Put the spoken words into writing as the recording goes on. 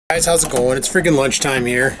Guys, how's it going? It's freaking lunchtime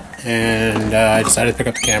here, and I decided to pick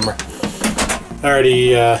up the camera. I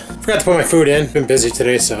already forgot to put my food in. Been busy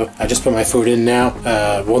today, so I just put my food in now.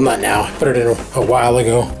 Well, not now. I put it in a while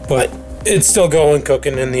ago, but it's still going,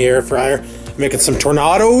 cooking in the air fryer. Making some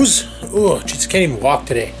tornadoes. Ooh, just can't even walk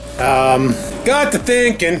today. Got to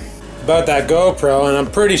thinking about that GoPro, and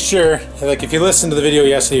I'm pretty sure, like if you listen to the video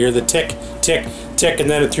yesterday, you hear the tick, tick, tick, and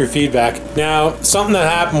then it threw feedback. Now, something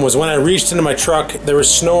that happened was when I reached into my truck, there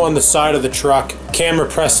was snow on the side of the truck. Camera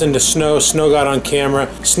pressed into snow, snow got on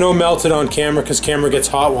camera, snow melted on camera because camera gets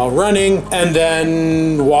hot while running, and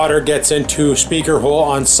then water gets into speaker hole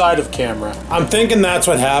on side of camera. I'm thinking that's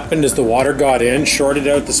what happened, is the water got in, shorted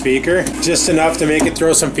out the speaker, just enough to make it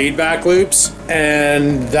throw some feedback loops,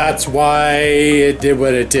 and that's why it did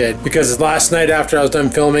what it did. Because last night after I was done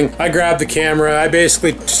filming, I grabbed the camera, I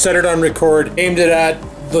basically set it on record, aimed it at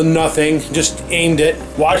the nothing, just aimed it,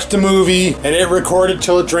 watched the movie, and it recorded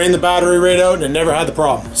till it drained the battery right out, and it never had the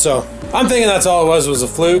problem. So I'm thinking that's all it was a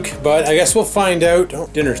fluke, but I guess we'll find out. Oh,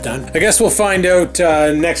 dinner's done. I guess we'll find out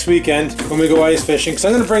next weekend when we go ice fishing, because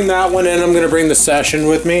I'm going to bring that one in. I'm going to bring the Session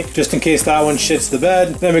with me, just in case that one shits the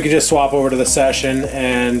bed. Then we can just swap over to the Session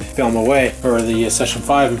and film away, or the Session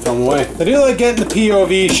 5 and film away. I do like getting the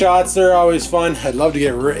POV shots. They're always fun. I'd love to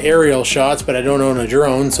get aerial shots, but I don't own a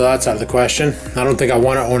drone, so that's out of the question. I don't think I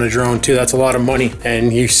want to own a drone too. That's a lot of money,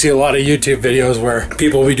 and you see a lot of YouTube videos where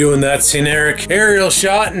people will be doing that scenic aerial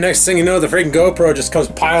shot, and next thing you know, the freaking GoPro just comes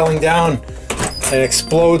piling down and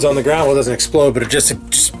explodes on the ground. Well, it doesn't explode, but it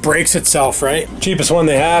just breaks itself, right? Cheapest one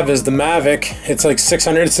they have is the Mavic. It's like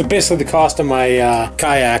 600. It's basically the cost of my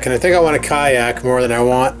kayak, and I think I want a kayak more than I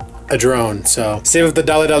want a drone, so save up the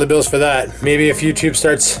dollar bills for that. Maybe if YouTube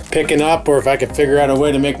starts picking up, or if I can figure out a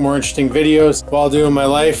way to make more interesting videos while doing my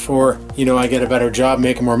life, or you know, I get a better job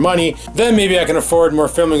making more money, then maybe I can afford more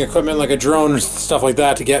filming equipment like a drone and stuff like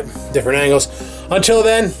that to get different angles. Until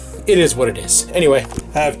then, it is what it is. Anyway,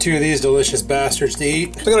 I have two of these delicious bastards to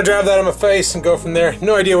eat. I'm gonna drive that on my face and go from there.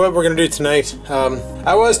 No idea what we're gonna do tonight.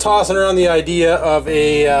 I was tossing around the idea of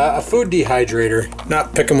a food dehydrator.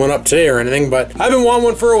 Not picking one up today or anything, but I've been wanting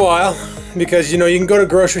one for a while. Because, you know, you can go to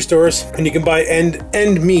grocery stores and you can buy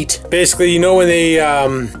end meat. Basically, you know, when they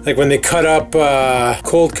like when they cut up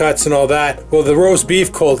cold cuts and all that. Well, the roast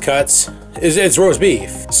beef cold cuts it's roast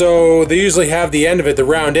beef, so they usually have the end of it, the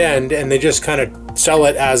round end, and they just kind of sell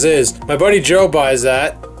it as is. My buddy Joe buys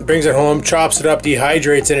that, brings it home, chops it up,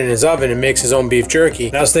 dehydrates it in his oven, and makes his own beef jerky.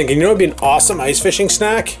 And I was thinking, you know what would be an awesome ice fishing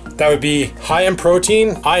snack? That would be high in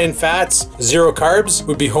protein, high in fats, zero carbs,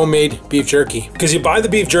 would be homemade beef jerky. Because you buy the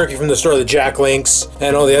beef jerky from the store, the Jack Links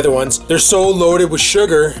and all the other ones, they're so loaded with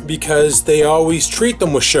sugar because they always treat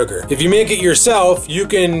them with sugar. If you make it yourself, you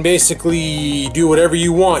can basically do whatever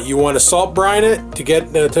you want. You want to salt brine it to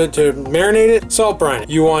get to marinate it, salt brine it.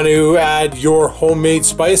 You want to add your homemade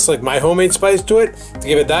spice, like my homemade spice to it, to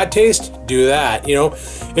give it that taste, do that. You know,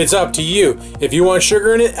 it's up to you. If you want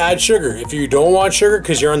sugar in it, add sugar. If you don't want sugar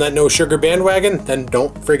because you're on that no sugar bandwagon, then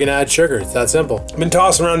don't friggin' add sugar. It's that simple. I've been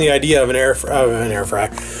tossing around the idea of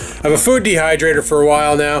of a food dehydrator for a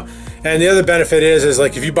while now. And the other benefit is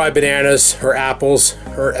like if you buy bananas or apples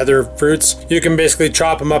or other fruits, you can basically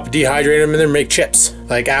chop them up, dehydrate them, and then make chips,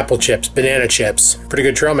 like apple chips, banana chips. Pretty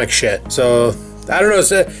good trail mix shit. So I don't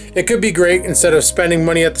know, it could be great. Instead of spending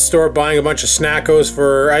money at the store buying a bunch of snackos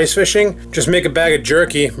for ice fishing, just make a bag of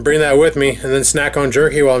jerky, bring that with me, and then snack on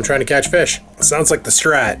jerky while I'm trying to catch fish. Sounds like the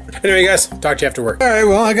strat. Anyway, guys, talk to you after work. All right,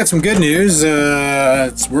 well, I got some good news.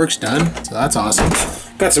 Work's done, so that's awesome.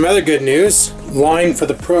 Got some other good news. Line for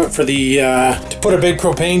the to put a big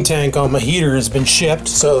propane tank on my heater has been shipped.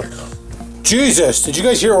 So, Jesus, did you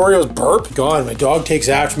guys hear Oreo's burp? God, my dog takes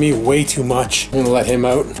after me way too much. I'm gonna let him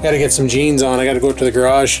out. Gotta get some jeans on. I gotta go up to the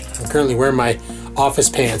garage. I'm currently wearing my office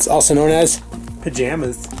pants, also known as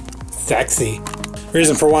pajamas. Sexy.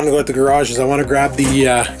 Reason for wanting to go at the garage is I want to grab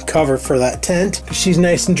the cover for that tent. She's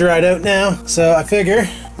nice and dried out now, so I figure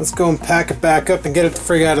let's go and pack it back up and get it the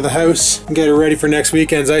frig out of the house and get it ready for next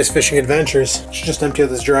weekend's ice fishing adventures. Should just empty out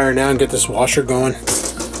this dryer now and get this washer going.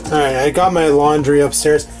 Alright, I got my laundry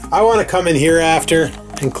upstairs. I want to come in here after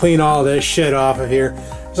and clean all this shit off of here.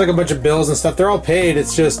 There's like a bunch of bills and stuff. They're all paid.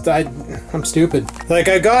 It's just, I'm stupid. Like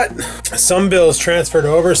I got some bills transferred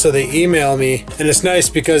over, so they email me. And it's nice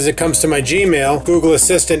because it comes to my Gmail. Google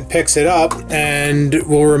Assistant picks it up and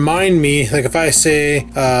will remind me, like if I say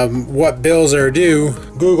what bills are due,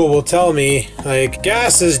 Google will tell me like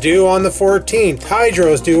gas is due on the 14th,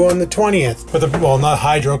 hydro is due on the 20th. But well, not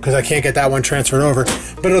hydro because I can't get that one transferred over.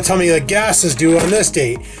 But it'll tell me like gas is due on this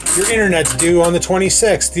date. Your internet's due on the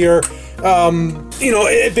 26th. Your You know,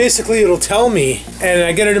 it'll tell me, and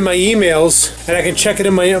I get it in my emails, and I can check it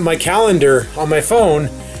in my calendar on my phone,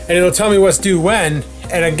 and it'll tell me what's due when,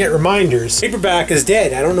 and I can get reminders. Paperback is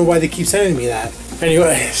dead. I don't know why they keep sending me that.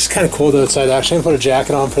 Anyway, it's kind of cold outside actually. I'm gonna put a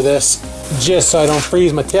jacket on for this, just so I don't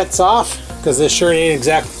freeze my tits off, because this shirt ain't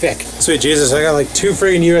exactly thick. Sweet Jesus, I got like 2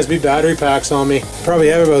 friggin' USB battery packs on me. Probably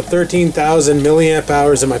have about 13,000 milliamp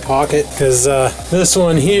hours in my pocket, because this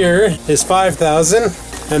one here is 5,000.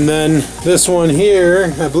 And then this one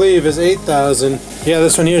here, I believe, is 8,000. Yeah,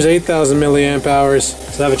 this one here is 8,000 milliamp hours.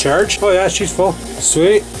 Does that have a charge? Oh yeah, she's full.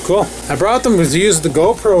 Sweet, cool. I brought them to use the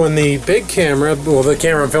GoPro and the big camera, well, the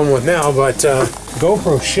camera I'm filming with now, but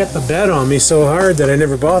GoPro shit the bed on me so hard that I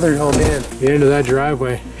never bothered. Oh man, the end of that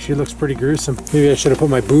driveway. She looks pretty gruesome. Maybe I should have put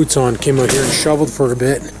my boots on, came out here and shoveled for a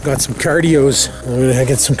bit. Got some cardios. I'm gonna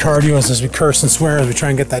get some cardios as we curse and swear as we try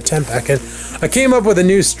and get that tent back in. I came up with a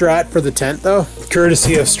new strat for the tent though,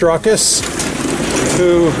 courtesy of Struckus,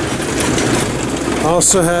 who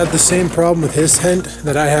also had the same problem with his tent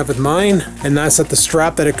that I have with mine, and that's that the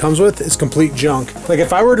strap that it comes with is complete junk. Like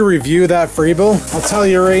if I were to review that Frabill, I'll tell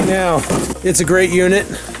you right now, it's a great unit,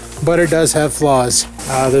 but it does have flaws.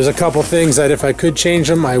 There's a couple things that if I could change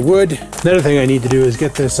them, I would. Another thing I need to do is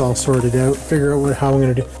get this all sorted out, figure out how I'm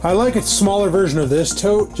gonna do. I like a smaller version of this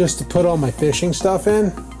tote just to put all my fishing stuff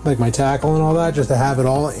in, like my tackle and all that, just to have it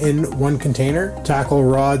all in one container. Tackle,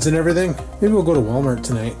 rods, and everything. Maybe we'll go to Walmart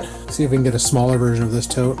tonight, see if we can get a smaller version of this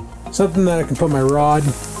tote. Something that I can put my rod,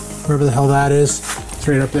 wherever the hell that is. It's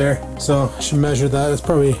right up there. So I should measure that. It's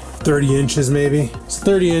probably 30 inches maybe. It's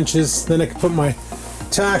 30 inches. Then I can put my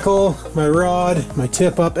tackle, my rod, my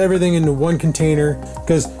tip up, everything into one container.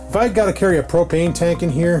 Because if I gotta carry a propane tank in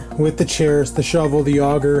here with the chairs, the shovel, the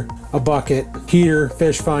auger, a bucket, heater,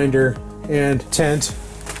 fish finder, and tent,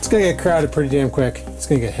 it's gonna get crowded pretty damn quick. It's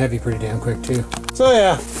gonna get heavy pretty damn quick too. So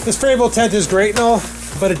yeah, this Frabill tent is great and all,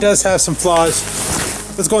 but it does have some flaws.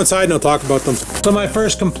 Let's go inside and I'll talk about them. So my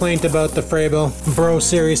first complaint about the Frabill Bro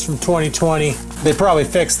series from 2020, they probably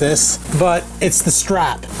fixed this, but it's the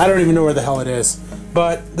strap. I don't even know where the hell it is.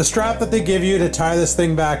 But the strap that they give you to tie this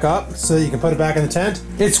thing back up so that you can put it back in the tent,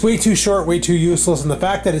 it's way too short, way too useless. And the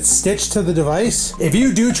fact that it's stitched to the device, if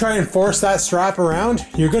you do try and force that strap around,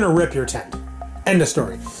 you're gonna rip your tent. End of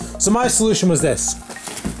story. So my solution was this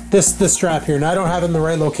strap here. Now I don't have it in the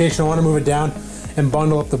right location. I want to move it down and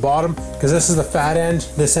bundle up the bottom because this is the fat end.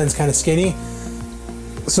 This end's kind of skinny.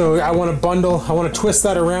 So I want to twist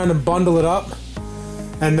that around and bundle it up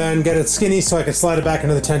and then get it skinny so I can slide it back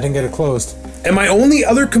into the tent and get it closed. And my only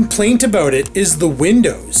other complaint about it is the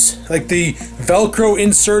windows, like the Velcro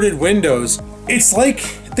inserted windows. It's like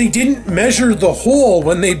they didn't measure the hole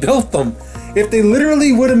when they built them. If they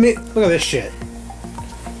literally would have made, look at this shit.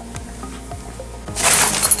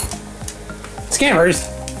 Scammers,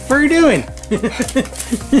 what are you doing?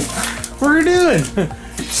 What are you doing?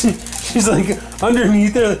 She's like,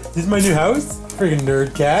 underneath there, this is my new house? Freaking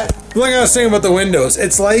nerd cat. Like I was saying about the windows,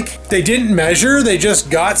 it's like they didn't measure, they just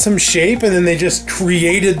got some shape and then they just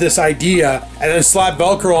created this idea and then slapped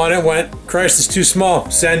Velcro on it, went, Christ, it's too small,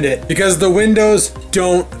 send it. Because the windows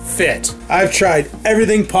don't fit. I've tried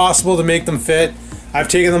everything possible to make them fit. I've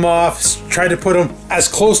taken them off, tried to put them as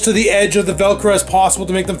close to the edge of the Velcro as possible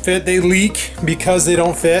to make them fit. They leak because they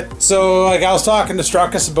don't fit. So like I was talking to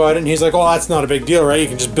Struckus about it and he's like, oh, that's not a big deal, right? You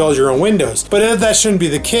can just build your own windows. But that shouldn't be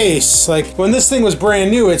the case. Like when this thing was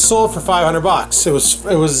brand new, it sold for 500 bucks. It was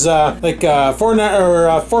like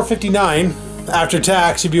 $459. After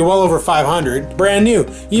tax, you'd be well over 500. Brand new.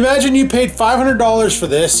 You imagine you paid $500 for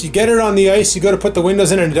this, you get it on the ice, you go to put the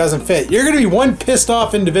windows in and it doesn't fit. You're gonna be one pissed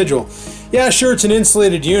off individual. Yeah, sure, it's an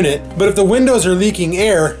insulated unit, but if the windows are leaking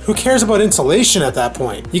air, who cares about insulation at that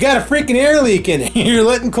point? You got a freaking air leak in it. You're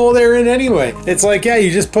letting cold air in anyway. It's like, yeah, you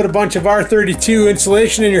just put a bunch of R32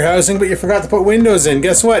 insulation in your housing, but you forgot to put windows in.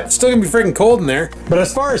 Guess what? It's still gonna be freaking cold in there. But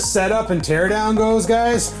as far as setup and teardown goes,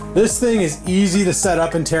 guys, this thing is easy to set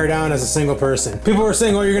up and tear down as a single person. People were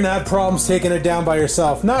saying, oh, you're gonna have problems taking it down by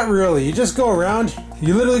yourself. Not really. You just go around,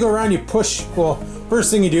 you literally go around, you push, well,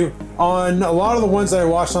 first thing you do, on a lot of the ones that I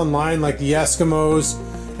watched online, like the Eskimos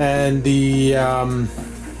and the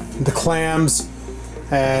clams,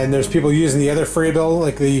 and there's people using the other Frabill,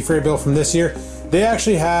 like the Frabill from this year, they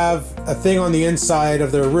actually have a thing on the inside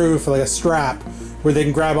of their roof, like a strap, where they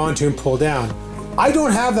can grab onto and pull down. I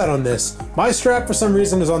don't have that on this. My strap, for some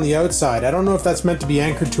reason, is on the outside. I don't know if that's meant to be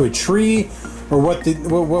anchored to a tree, or what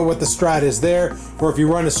the strat is there, or if you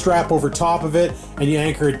run a strap over top of it and you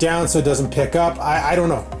anchor it down so it doesn't pick up. I don't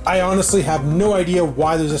know. I honestly have no idea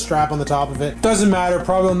why there's a strap on the top of it. Doesn't matter,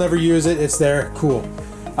 probably will never use it, it's there, cool.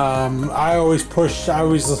 I always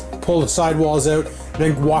pull the sidewalls out, and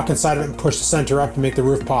then walk inside of it and push the center up to make the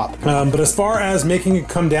roof pop. But as far as making it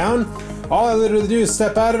come down, all I literally do is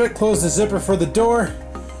step out of it, close the zipper for the door,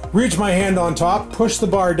 reach my hand on top, push the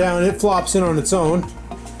bar down, it flops in on its own,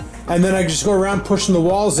 and then I just go around pushing the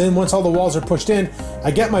walls in. Once all the walls are pushed in,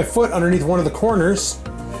 I get my foot underneath one of the corners,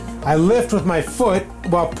 I lift with my foot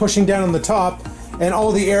while pushing down on the top, and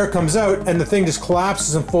all the air comes out and the thing just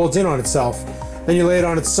collapses and folds in on itself. Then you lay it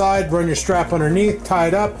on its side, run your strap underneath, tie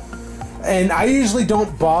it up, and I usually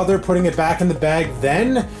don't bother putting it back in the bag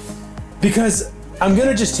then, because I'm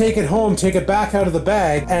gonna just take it home, take it back out of the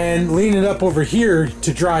bag, and lean it up over here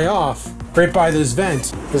to dry off, right by this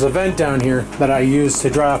vent. There's a vent down here that I use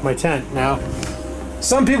to dry off my tent. Now,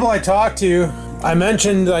 some people I talked to, I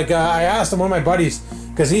mentioned, like, I asked one of my buddies,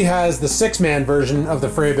 because he has the 6-man version of the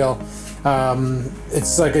Frabill.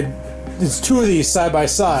 It's two of these side by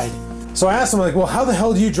side. So I asked him, like, well, how the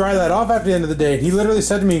hell do you dry that off after the end of the day? And he literally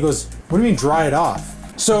said to me, he goes, what do you mean dry it off?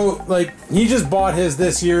 So, like, he just bought his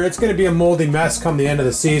this year. It's going to be a moldy mess come the end of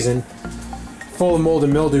the season. Full of mold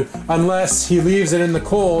and mildew. Unless he leaves it in the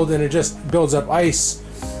cold and it just builds up ice.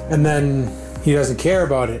 And then he doesn't care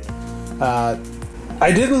about it.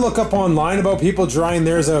 I didn't look up online about people drying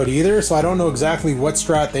theirs out either. So I don't know exactly what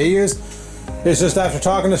strat they use. It's just after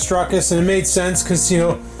talking to Struckus, and it made sense because, you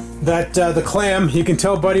know, that the clam, you can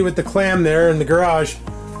tell Buddy with the clam there in the garage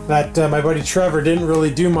that my buddy Trevor didn't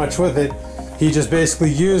really do much with it. He just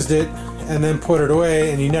basically used it and then put it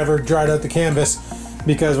away, and he never dried out the canvas,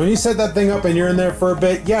 because when you set that thing up and you're in there for a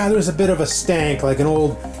bit, yeah, there's a bit of a stank, like an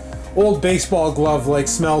old baseball glove like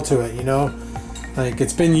smell to it, you know? Like,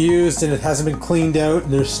 it's been used and it hasn't been cleaned out,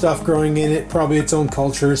 and there's stuff growing in it, probably its own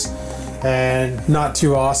cultures, and not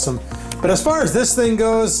too awesome. But as far as this thing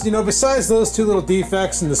goes, you know, besides those two little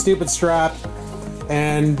defects and the stupid strap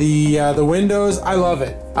and the windows, I love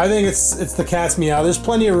it. I think it's the cat's meow. There's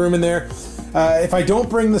plenty of room in there. If I don't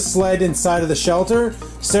bring the sled inside of the shelter,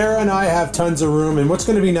 Sarah and I have tons of room, and what's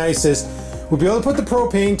going to be nice is we'll be able to put the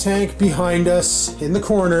propane tank behind us in the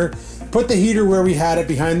corner, put the heater where we had it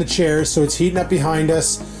behind the chairs, so it's heating up behind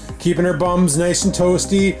us, keeping our bums nice and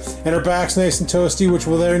toasty and our backs nice and toasty, which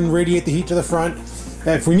will then radiate the heat to the front.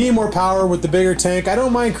 If we need more power with the bigger tank, I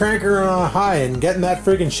don't mind cranking her on high and getting that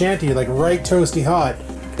friggin' shanty like right toasty hot.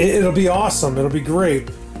 It'll be awesome. It'll be great.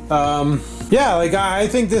 Yeah, like, I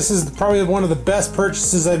think this is probably one of the best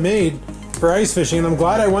purchases I've made for ice fishing, and I'm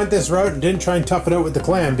glad I went this route and didn't try and tough it out with the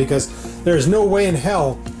clam, because there's no way in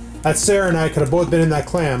hell that Sarah and I could have both been in that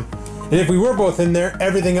clam. And if we were both in there,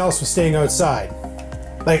 everything else was staying outside.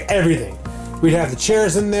 Like, everything. We'd have the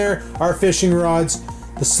chairs in there, our fishing rods,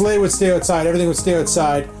 the sleigh would stay outside, everything would stay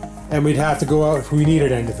outside, and we'd have to go out if we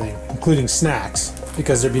needed anything, including snacks,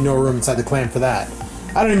 because there'd be no room inside the clam for that.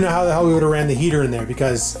 I don't even know how the hell we would have ran the heater in there,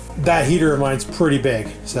 because that heater of mine's pretty big.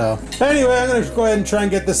 So anyway, I'm going to go ahead and try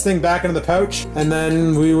and get this thing back into the pouch, and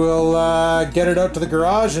then we will get it out to the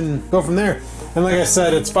garage and go from there. And like I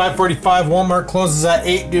said, it's 5:45. Walmart closes at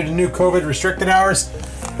 8 due to new COVID restricted hours.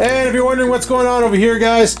 And if you're wondering what's going on over here,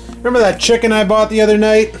 guys, remember that chicken I bought the other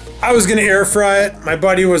night? I was gonna air fry it. My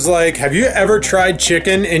buddy was like, have you ever tried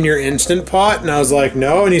chicken in your Instant Pot? And I was like,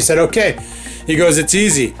 no. And he said, okay. He goes, it's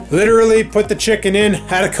easy. Literally put the chicken in,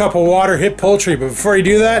 add a cup of water, hit poultry. But before you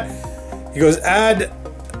do that, he goes, add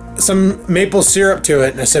some maple syrup to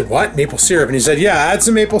it. And I said, what? Maple syrup? And he said, yeah, add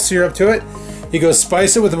some maple syrup to it. He goes,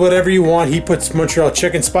 spice it with whatever you want. He puts Montreal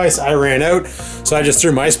chicken spice. I ran out, so I just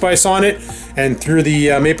threw my spice on it and threw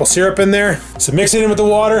the maple syrup in there. So mix it in with the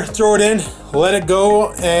water, throw it in, let it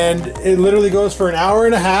go, and it literally goes for an hour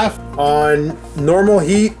and a half on normal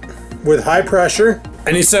heat with high pressure.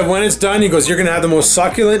 And he said when it's done, he goes, you're gonna have the most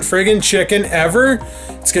succulent friggin' chicken ever.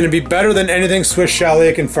 It's gonna be better than anything Swiss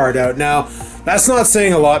Chalet can fart out. Now, that's not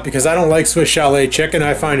saying a lot, because I don't like Swiss Chalet chicken.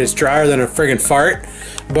 I find it's drier than a friggin' fart.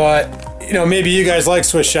 But you know, maybe you guys like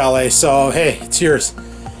Swiss Chalet, so hey, it's yours.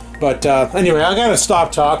 But anyway, I gotta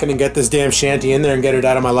stop talking and get this damn shanty in there and get it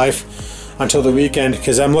out of my life until the weekend,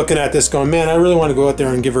 because I'm looking at this going, man, I really want to go out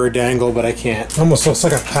there and give her a dangle, but I can't. Almost looks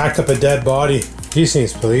like I packed up a dead body. He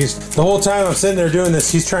seems pleased. The whole time I'm sitting there doing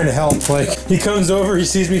this, he's trying to help. Like, he comes over, he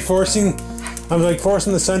sees me forcing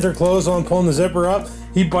the center close while I'm pulling the zipper up.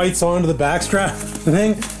 He bites onto the backstrap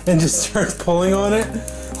thing and just starts pulling on it.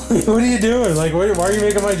 What are you doing? Like, why are you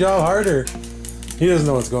making my job harder? He doesn't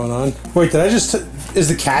know what's going on. Wait, did I just... Is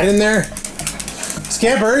the cat in there?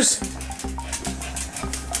 Scampers?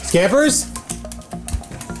 Scampers?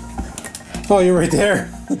 Oh, you're right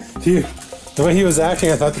there. The way he was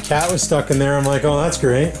acting, I thought the cat was stuck in there. I'm like, oh, that's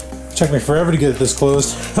great. It took me forever to get this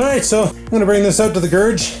closed. All right, so I'm gonna bring this out to the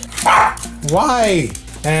Gurge. Why?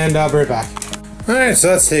 And I'll be right back. Alright, so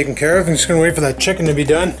that's taken care of. I'm just gonna wait for that chicken to be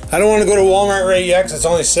done. I don't want to go to Walmart right yet because it's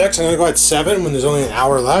only 6. I'm gonna go at 7 when there's only an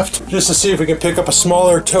hour left, just to see if we can pick up a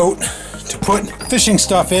smaller tote to put fishing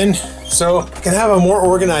stuff in so I can have a more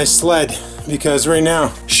organized sled, because right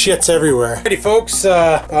now shit's everywhere. Alrighty folks,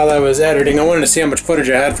 while I was editing, I wanted to see how much footage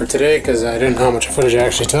I had for today because I didn't know how much footage I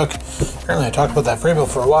actually took. Apparently I talked about that Frabill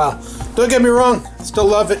for a while. Don't get me wrong, still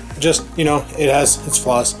love it, just, you know, it has its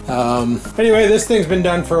flaws. Anyway, this thing's been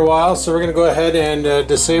done for a while, so we're gonna go ahead and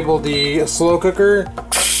disable the slow cooker.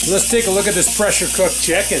 Let's take a look at this pressure cooked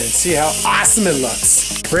chicken and see how awesome it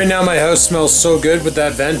looks. Right now my house smells so good with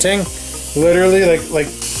that venting. Literally, like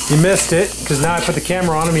you missed it, because now I put the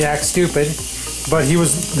camera on him, he acts stupid. But he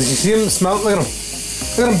was, did you see him smell? Look at him.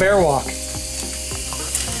 Look at him bear walk.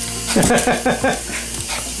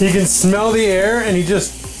 He can smell the air and he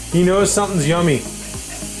knows something's yummy.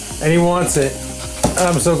 And he wants it.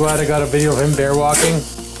 I'm so glad I got a video of him bear walking.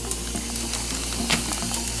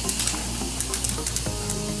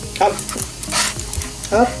 Up.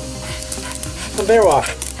 Up. A bear walk.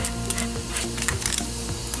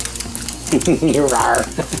 You rar.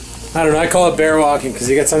 I don't know, I call it bear walking because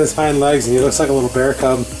he gets on his hind legs and he looks like a little bear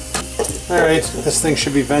cub. Alright, this thing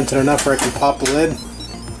should be vented enough where I can pop the lid.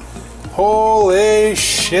 Holy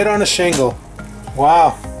shit on a shingle.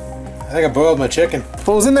 Wow. I think I boiled my chicken.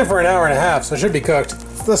 Well, it was in there for an hour and a half, so it should be cooked.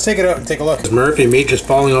 Let's take it out and take a look. There's Murphy meat just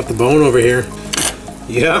falling off the bone over here.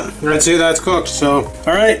 Yeah, I'd say that's cooked, so.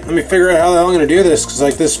 Alright, let me figure out how the hell I'm gonna do this, because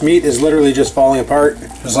like this meat is literally just falling apart.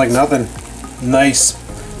 Just like nothing. Nice.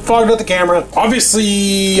 Fogged out the camera.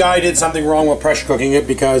 Obviously, I did something wrong with pressure cooking it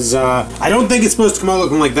because I don't think it's supposed to come out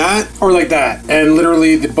looking like that or like that. And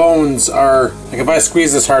literally the bones are, like if I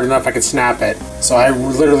squeeze this hard enough, I could snap it. So I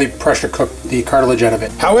literally pressure cooked the cartilage out of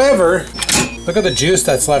it. However, look at the juice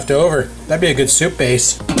that's left over. That'd be a good soup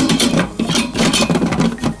base.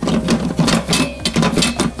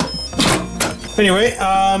 Anyway,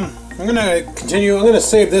 I'm gonna continue. I'm gonna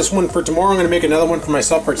save this one for tomorrow. I'm gonna make another one for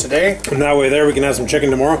myself for today. And that way there we can have some chicken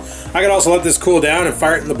tomorrow. I could also let this cool down and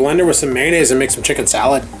fire it in the blender with some mayonnaise and make some chicken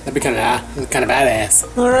salad. That'd be kind of badass.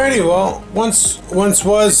 Alrighty, well, once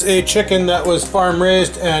was a chicken that was farm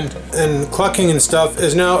raised and clucking and stuff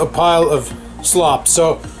is now a pile of slop.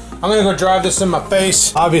 So I'm gonna go drive this in my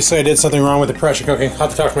face. Obviously I did something wrong with the pressure cooking. I'll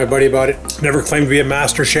have to talk to my buddy about it. Never claimed to be a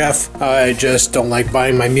master chef. I just don't like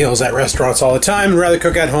buying my meals at restaurants all the time. I'd rather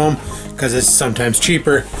cook at home because it's sometimes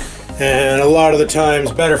cheaper and a lot of the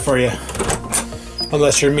times better for you.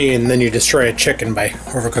 Unless you're me and then you destroy a chicken by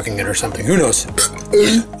overcooking it or something. Who knows?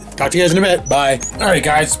 Talk to you guys in a bit. Bye. Alright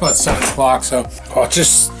guys, it's about 7 o'clock, so it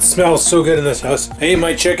just smells so good in this house. I ate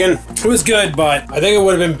my chicken. It was good, but I think it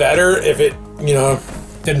would have been better if it, you know,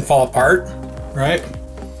 didn't fall apart, right?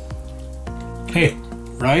 Hey,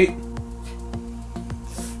 right?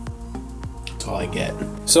 That's all I get.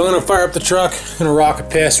 So I'm gonna fire up the truck, gonna rock a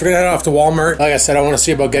piss. We're gonna head off to Walmart. Like I said, I wanna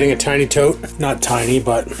see about getting a tiny tote. Not tiny,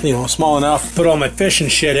 but, you know, small enough. Put all my fish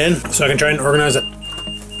and shit in so I can try and organize it.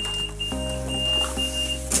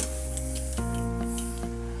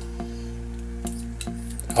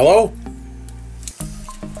 Hello?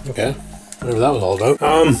 Okay. Whatever that was all about.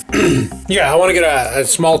 Yeah, I want to get a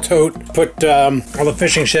small tote, put all the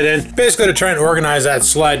fishing shit in. Basically to try and organize that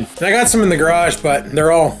sled. And I got some in the garage, but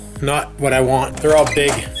they're all not what I want. They're all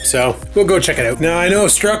big, so we'll go check it out. Now I know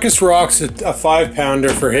Struckus rocks a 5-pounder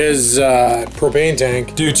for his propane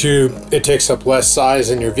tank due to it takes up less size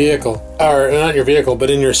in your vehicle. Or not your vehicle,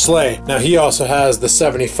 but in your sleigh. Now he also has the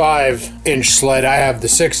 75-inch sled. I have the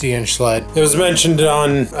 60-inch sled. It was mentioned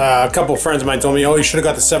on a couple of friends of mine told me, oh, you should have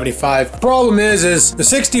got the 75. The problem is the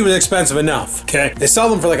 60 was expensive enough, okay? They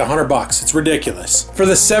sell them for like $100. It's ridiculous. For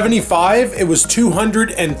the 75, it was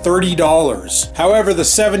 $230. However, the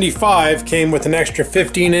 75 came with an extra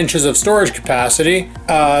 15 inches of storage capacity,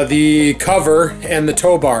 the cover, and the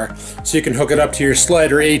tow bar. So you can hook it up to your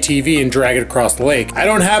sled or ATV and drag it across the lake. I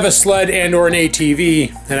don't have a sled and or an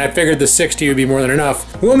ATV, and I figured the 60 would be more than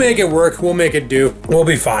enough. We'll make it work, we'll make it do, we'll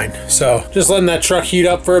be fine. So just letting that truck heat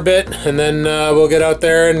up for a bit, and then we'll get out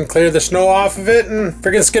there and clear the snow off of it and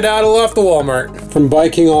freaking skedaddle off to Walmart. From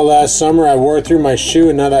biking all last summer, I wore through my shoe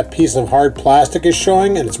and now that piece of hard plastic is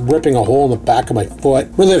showing and it's ripping a hole in the back of my foot.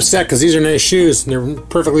 Really upset because these are nice shoes and they're in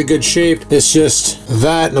perfectly good shape. It's just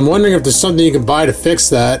that, and I'm wondering if there's something you can buy to fix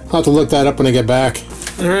that. I'll have to look that up when I get back.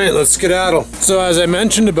 Alright, let's skedaddle. So as I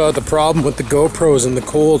mentioned about the problem with the GoPros in the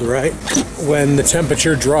cold, right? When the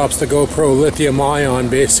temperature drops, the GoPro lithium ion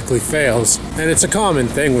basically fails. And it's a common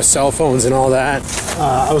thing with cell phones and all that.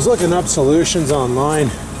 I was looking up solutions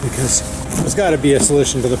online because there's got to be a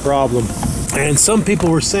solution to the problem. And some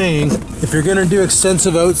people were saying if you're going to do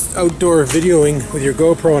extensive outdoor videoing with your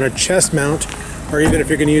GoPro on a chest mount or even if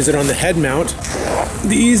you're going to use it on the head mount,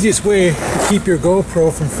 the easiest way to keep your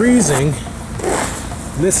GoPro from freezing,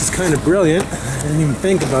 and this is kind of brilliant, I didn't even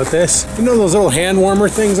think about this. You know those little hand warmer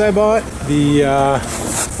things I bought? The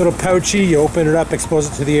little pouchy, you open it up,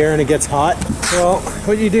 expose it to the air, and it gets hot. Well,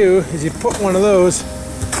 what you do is you put one of those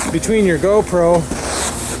between your GoPro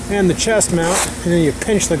and the chest mount, and then you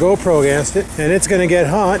pinch the GoPro against it, and it's going to get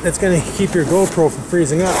hot, and it's going to keep your GoPro from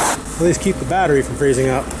freezing up. At least keep the battery from freezing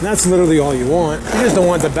up. And that's literally all you want. You just don't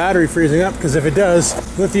want the battery freezing up, because if it does,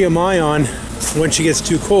 lithium ion, when she gets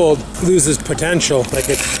too cold, loses potential. Like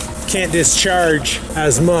it can't discharge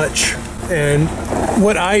as much. And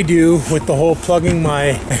what I do with the whole plugging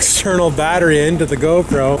my external battery into the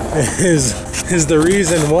GoPro is the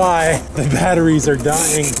reason why the batteries are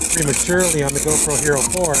dying prematurely on the GoPro Hero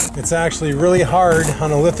 4. It's actually really hard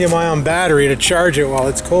on a lithium-ion battery to charge it while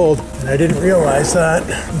it's cold. And I didn't realize that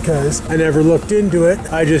because I never looked into it.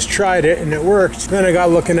 I just tried it and it worked. Then I got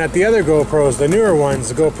looking at the other GoPros, the newer ones,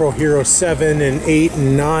 the GoPro Hero 7 and 8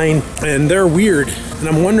 and 9, and they're weird. And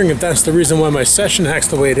I'm wondering if that's the reason why my session hack's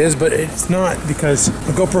the way it is, but it's not, because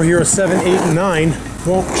the GoPro Hero 7, 8, and 9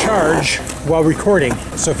 won't charge while recording.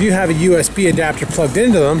 So if you have a USB adapter plugged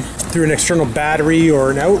into them through an external battery or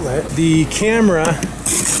an outlet, the camera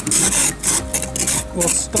will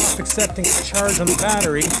stop accepting a charge on the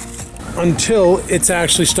battery until it's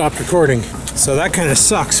actually stopped recording. So that kind of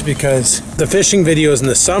sucks, because the fishing videos in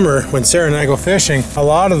the summer when Sarah and I go fishing, a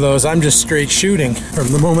lot of those I'm just straight shooting.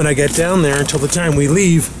 From the moment I get down there until the time we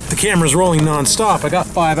leave, the camera's rolling non-stop. I got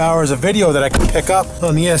 5 hours of video that I can pick up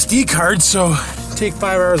on the SD card, so take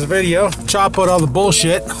 5 hours of video, chop out all the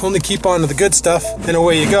bullshit, only keep on to the good stuff, and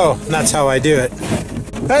away you go. And that's how I do it.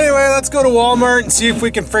 Anyway, let's go to Walmart and see if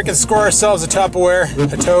we can freaking score ourselves a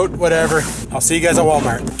Tupperware, a tote, whatever. I'll see you guys at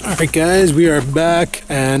Walmart. Alright guys, we are back,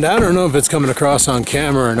 and I don't know if it's coming across on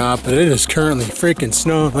camera or not, but it is currently freaking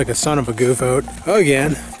snowing like a son of a goof out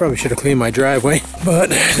again. Probably should have cleaned my driveway,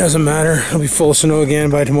 but it doesn't matter. It'll be full of snow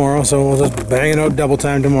again by tomorrow, so we'll just bang it out double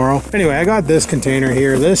time tomorrow. Anyway, I got this container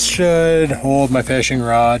here. This should hold my fishing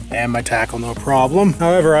rod and my tackle, no problem.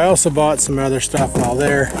 However, I also bought some other stuff while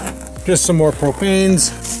there. Just some more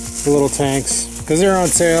propanes, the little tanks, because they're on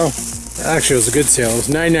sale. Actually, it was a good sale. It was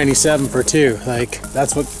 $9.97 for two. Like,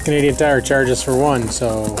 that's what Canadian Tire charges for one.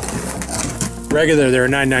 So, regular, they were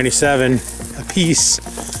 $9.97 a piece,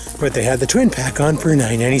 but they had the twin pack on for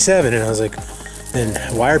 $9.97. And I was like,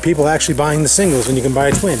 then why are people actually buying the singles when you can buy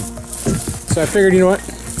a twin? So I figured, you know what?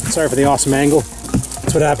 Sorry for the awesome angle.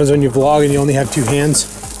 That's what happens when you vlog and you only have two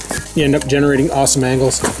hands. You end up generating awesome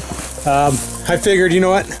angles. I figured, you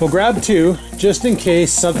know what, we'll grab two just in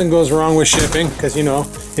case something goes wrong with shipping, because you know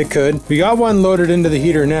it could. We got one loaded into the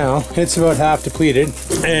heater now. It's about half depleted,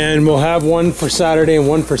 and we'll have one for Saturday and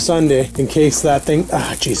one for Sunday in case that thing,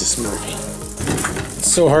 Jesus Murphy,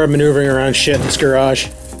 it's so hard maneuvering around shit in this garage.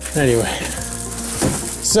 Anyway,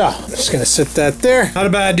 so I'm just gonna sit that there. Not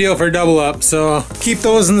a bad deal for a double up, so keep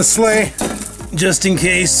those in the sleigh just in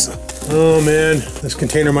case. Oh man, this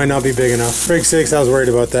container might not be big enough. For Frig sakes, I was worried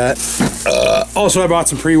about that. Also, I bought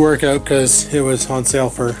some pre-workout because it was on sale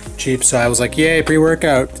for cheap, so I was like, yay,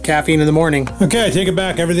 pre-workout, caffeine in the morning. Okay, I take it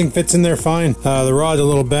back, everything fits in there fine. The rod's a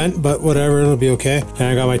little bent, but whatever, it'll be okay. And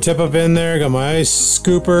I got my tip up in there, got my ice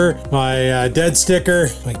scooper, my dead sticker,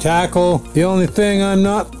 my tackle. The only thing I'm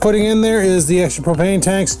not putting in there is the extra propane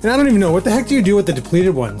tanks. And I don't even know, what the heck do you do with the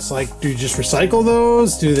depleted ones? Like, do you just recycle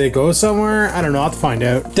those? Do they go somewhere? I don't know, I'll have to find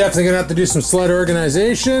out. Definitely gonna have to do some sled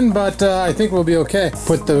organization, but I think we'll be okay.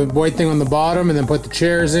 Put the white thing on the bottom, and then put the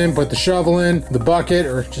chairs in, put the shovel in, the bucket,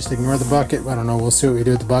 or just ignore the bucket. I don't know, we'll see what we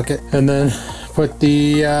do with the bucket. And then put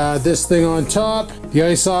the this thing on top, the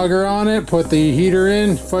ice auger on it, put the heater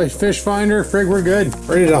in, fish finder, frig, we're good.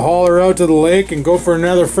 Ready to haul her out to the lake and go for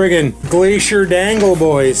another friggin' glacier dangle,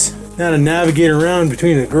 boys. Now to navigate around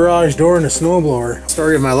between a garage door and a snowblower.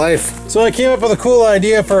 Story of my life. So I came up with a cool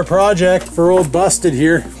idea for a project for old Busted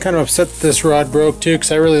here. Kind of upset that this rod broke too,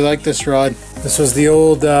 because I really like this rod. This was the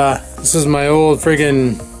old, this is my old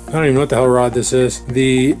friggin', I don't even know what the hell rod this is.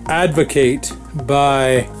 The Advocate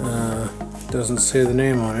by, doesn't say the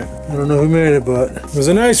name on it. I don't know who made it, but it was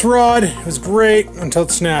a nice rod. It was great until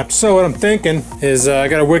it snapped. So what I'm thinking is I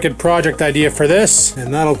got a wicked project idea for this,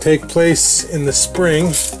 and that'll take place in the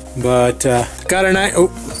spring. But got an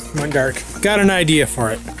went dark. Got an idea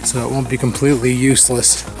for it, so it won't be completely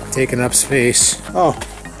useless, taking up space. Oh,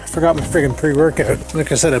 I forgot my friggin' pre-workout.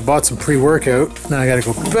 Like I said, I bought some pre-workout. Now I gotta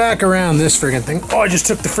go back around this friggin' thing. Oh, I just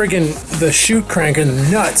took the chute crank and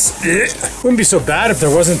the nuts. Wouldn't be so bad if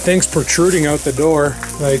there wasn't things protruding out the door,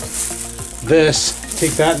 like this.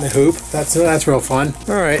 Take that in the hoop. That's real fun.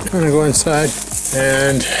 All right, I'm gonna go inside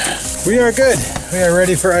and We are good. We are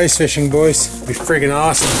ready for ice fishing, boys. It'll be friggin'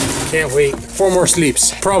 awesome. Can't wait. 4 more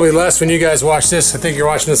sleeps. Probably less when you guys watch this. I think you're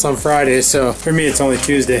watching this on Friday, so for me it's only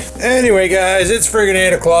Tuesday. Anyway, guys, it's friggin'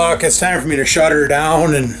 8 o'clock. It's time for me to shut her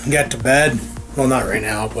down and get to bed. Well, not right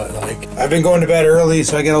now, but like, I've been going to bed early,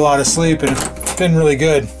 so I get a lot of sleep, and it's been really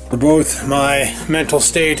good for both my mental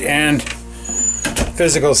state and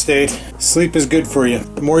physical state. Sleep is good for you.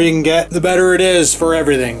 The more you can get, the better it is for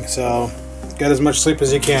everything. So get as much sleep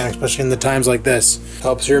as you can, especially in the times like this.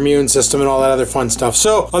 Helps your immune system and all that other fun stuff.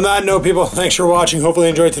 So on that note, people, thanks for watching. Hopefully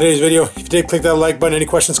you enjoyed today's video. If you did, click that like button. Any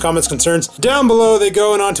questions, comments, concerns, down below they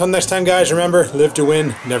go. And until next time, guys, remember, live to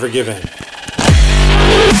win, never give in.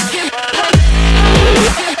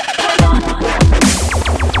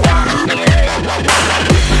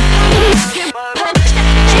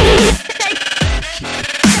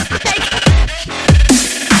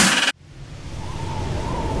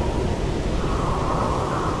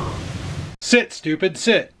 Sit, stupid,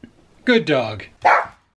 sit. Good dog.